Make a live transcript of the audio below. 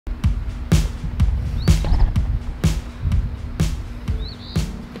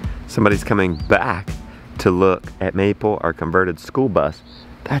Somebody's coming back to look at Maple, our converted school bus.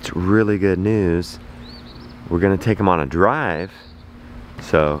 That's really good news. We're gonna take them on a drive.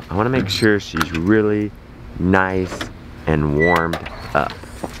 So I wanna make sure she's really nice and warmed up.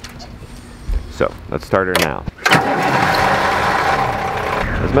 So let's start her now.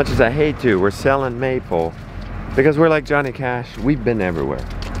 As much as I hate to, we're selling Maple because we're like Johnny Cash. We've been everywhere.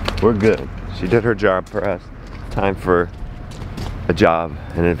 We're good. She did her job for us. Time for a job,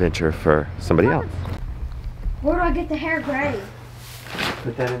 an adventure for somebody else. Where do I get the hair gray?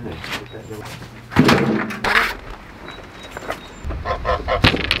 Put that in there. Put that in there.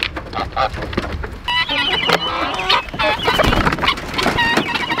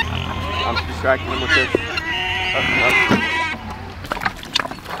 I'm distracting him with this.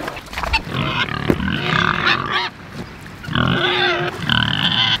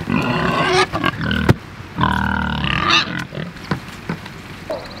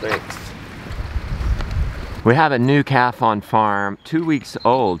 Thanks. We have a new calf on farm, 2 weeks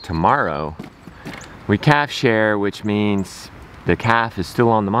old tomorrow. We calf share, which means the calf is still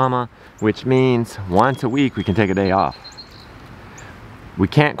on the mama, which means once a week we can take a day off. We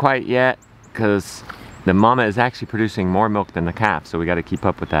can't quite yet because the mama is actually producing more milk than the calf, so we got to keep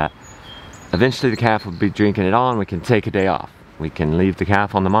up with that. Eventually the calf will be drinking it all and we can take a day off. We can leave the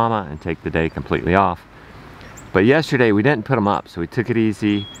calf on the mama and take the day completely off. But yesterday we didn't put them up, so we took it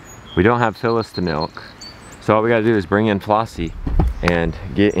easy. We don't have Phyllis to milk. So all we gotta do is bring in Flossie and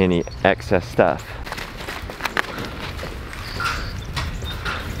get any excess stuff.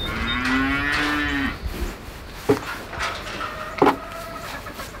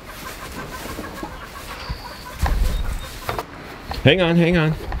 Hang on, hang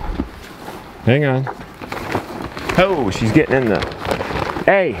on. Hang on. Oh, she's getting in the...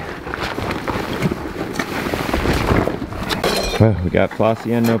 Hey! Well, we got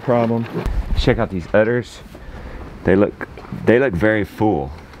Flossie in, no problem. Check out these udders. They look very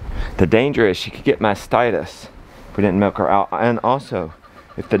full. The danger is she could get mastitis if we didn't milk her out. And also,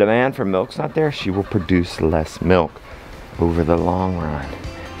 if the demand for milk's not there, she will produce less milk over the long run.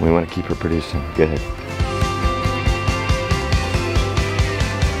 We want to keep her producing good.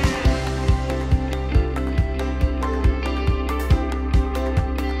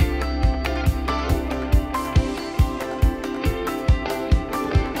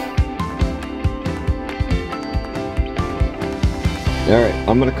 All right,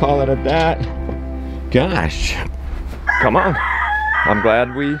 I'm gonna call it at that. Gosh, come on. I'm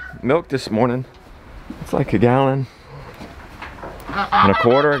glad we milked this morning. It's like a gallon and a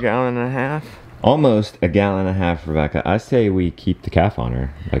quarter, a gallon and a half. Almost a gallon and a half, Rebecca. I say we keep the calf on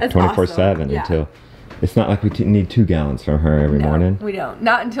her like 24/7 until, it's not like we need 2 gallons from her every morning. We don't,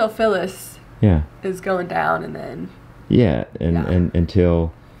 not until Phyllis is going down and then. Yeah, and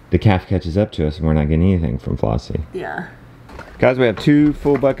until the calf catches up to us and we're not getting anything from Flossie. Yeah. Guys, we have 2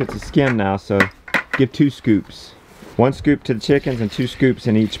 full buckets of skim now, so give 2 scoops. 1 scoop to the chickens and 2 scoops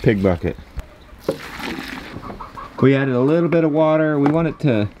in each pig bucket. We added a little bit of water. We want it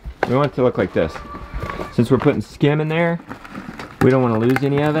to look like this. Since we're putting skim in there, we don't want to lose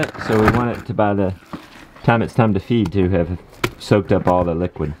any of it, so we want it to, by the time it's time to feed, to have soaked up all the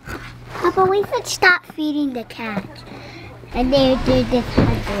liquid. Papa, we should stop feeding the cat. And they do this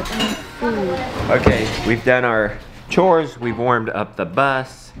food. Okay, we've done our chores. We've warmed up the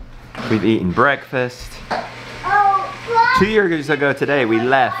bus. We've eaten breakfast. 2 years ago today, we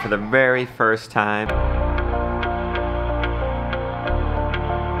left for the very first time.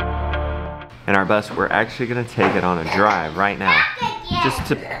 And our bus, we're actually gonna take it on a drive right now. Just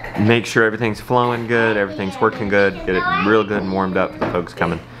to make sure everything's flowing good, everything's working good, get it real good and warmed up for the folks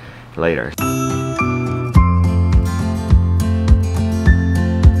coming later.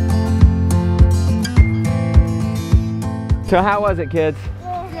 So how was it, kids?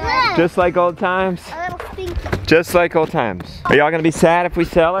 Good. Just like old times? A little stinky. Just like old times. Are y'all gonna be sad if we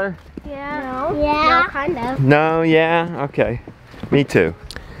sell her? Yeah. No. Yeah. No, kind of. No, yeah, okay. Me too.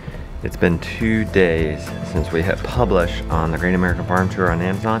 It's been 2 days since we hit publish on the Great American Farm Tour on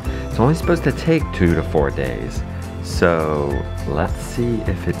Amazon. It's only supposed to take 2 to 4 days. So let's see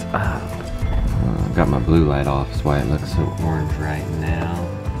if it's up. I've got my blue light off, that's why it looks so orange right now.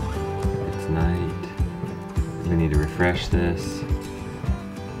 It's night. We need to refresh this.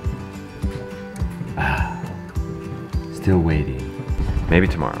 Still waiting. Maybe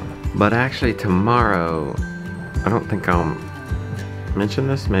tomorrow. But actually tomorrow, I don't think I'll mention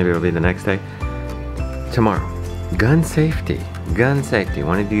this. Maybe it'll be the next day. Tomorrow, gun safety. Gun safety.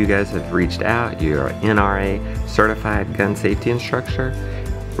 One of you guys have reached out. You're an NRA certified gun safety instructor.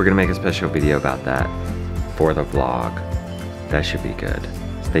 We're gonna make a special video about that for the vlog. That should be good.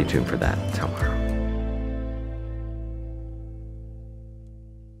 stay tuned for that tomorrow.